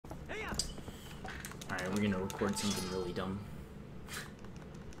Alright, we're gonna record something really dumb.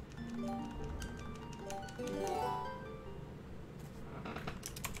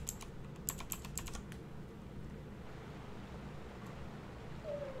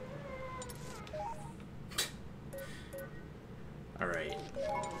 Alright.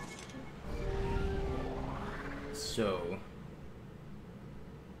 So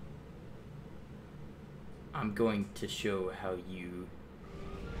I'm going to show how you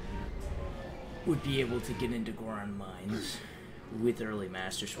would be able to get into Goron mines with early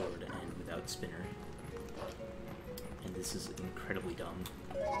Master Sword and without Spinner. And this is incredibly dumb.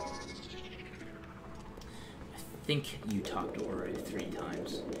 I think you talk to Ori 3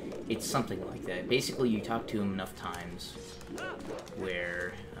 times. It's something like that. Basically, you talk to him enough times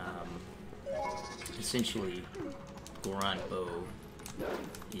where, essentially, Goron Bow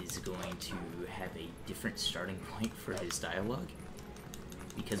is going to have a different starting point for his dialogue,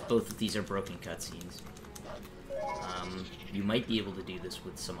 because both of these are broken cutscenes. You might be able to do this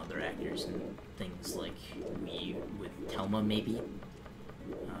with some other actors and things like with Telma, maybe.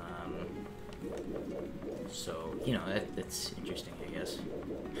 So, you know, that's interesting, I guess.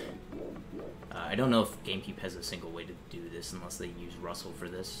 I don't know if GameCube has a single way to do this unless they use Russell for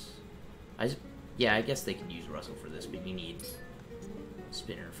this. Yeah, I guess they could use Russell for this, but you need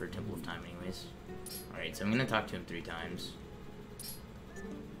Spinner for Temple of Time anyways. Alright, so I'm going to talk to him 3 times.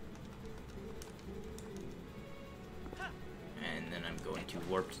 And then I'm going to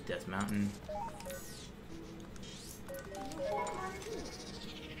warp to Death Mountain.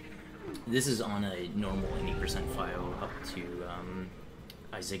 This is on a normal 80% file up to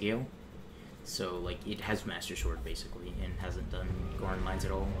Isegale. So, like, it has Master Sword, basically, and hasn't done Goron Mines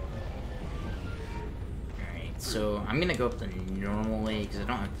at all. Alright, so I'm gonna go up the normal way, because I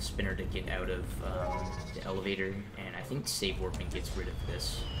don't have the Spinner to get out of the elevator, and I think save warping gets rid of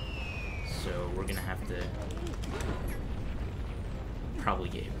this. So we're gonna have to probably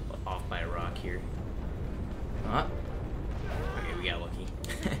get off by a rock here. Okay, we got lucky.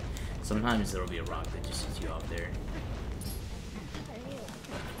 Sometimes there'll be a rock that just hits you off there.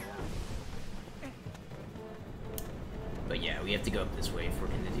 But yeah, we have to go up this way if we're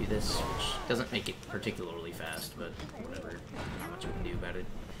going to do this, which doesn't make it particularly fast, but whatever, not much we can do about it.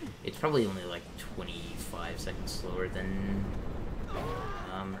 It's probably only like 25 seconds slower than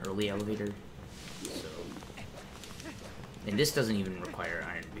early elevator, so... And this doesn't even require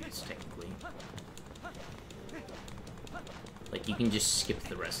iron boots, technically. Like, you can just skip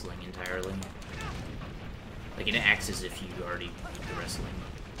the wrestling entirely. Like, it acts as if you already beat the wrestling.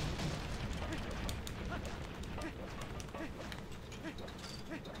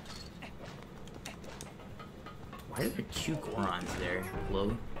 Why are there 2 Gorons there?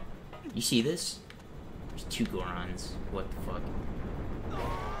 Hello? You see this? There's 2 Gorons. What the fuck?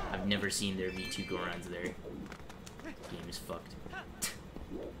 I've never seen there be 2 Gorons there. Game is fucked.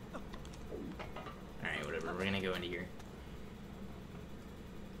 Alright, whatever. We're gonna go into here.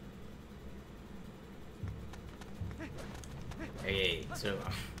 Hey, so...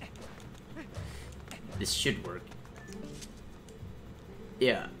 this should work.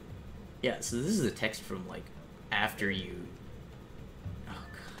 Yeah. Yeah, so this is the text from, like, after you... Oh,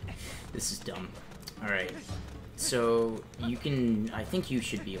 God. This is dumb. Alright. So, you can... I think you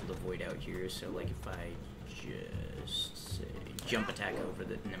should be able to void out here, so, like, if I just say jump attack over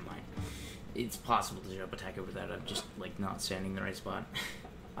the... Never mind. It's possible to jump attack over that, I'm just, like, not standing in the right spot.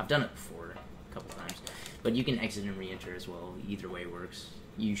 I've done it before, a couple times. But you can exit and re-enter as well. Either way works.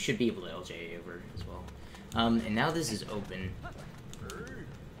 You should be able to LJ over as well. And now this is open.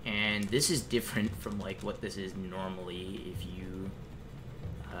 And this is different from, like, what this is normally if you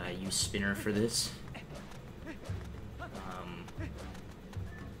use Spinner for this.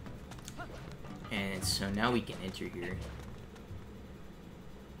 And so now we can enter here.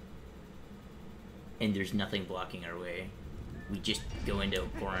 And there's nothing blocking our way. We just go into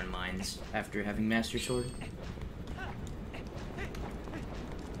Goron Mines after having Master Sword.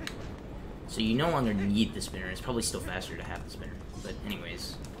 So you no longer need the Spinner. It's probably still faster to have the Spinner. But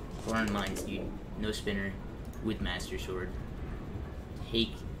anyways, Goron Mines, you no Spinner with Master Sword.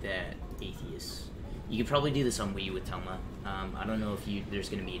 Take that, Atheist. You could probably do this on Wii with Telma. I don't know if there's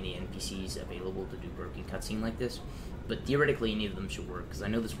going to be any NPCs available to do broken cutscene like this, but theoretically any of them should work, because I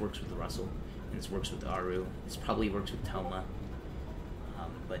know this works with Russell, and this works with Aru. This probably works with Telma.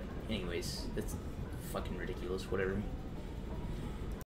 But anyways, that's fucking ridiculous, whatever.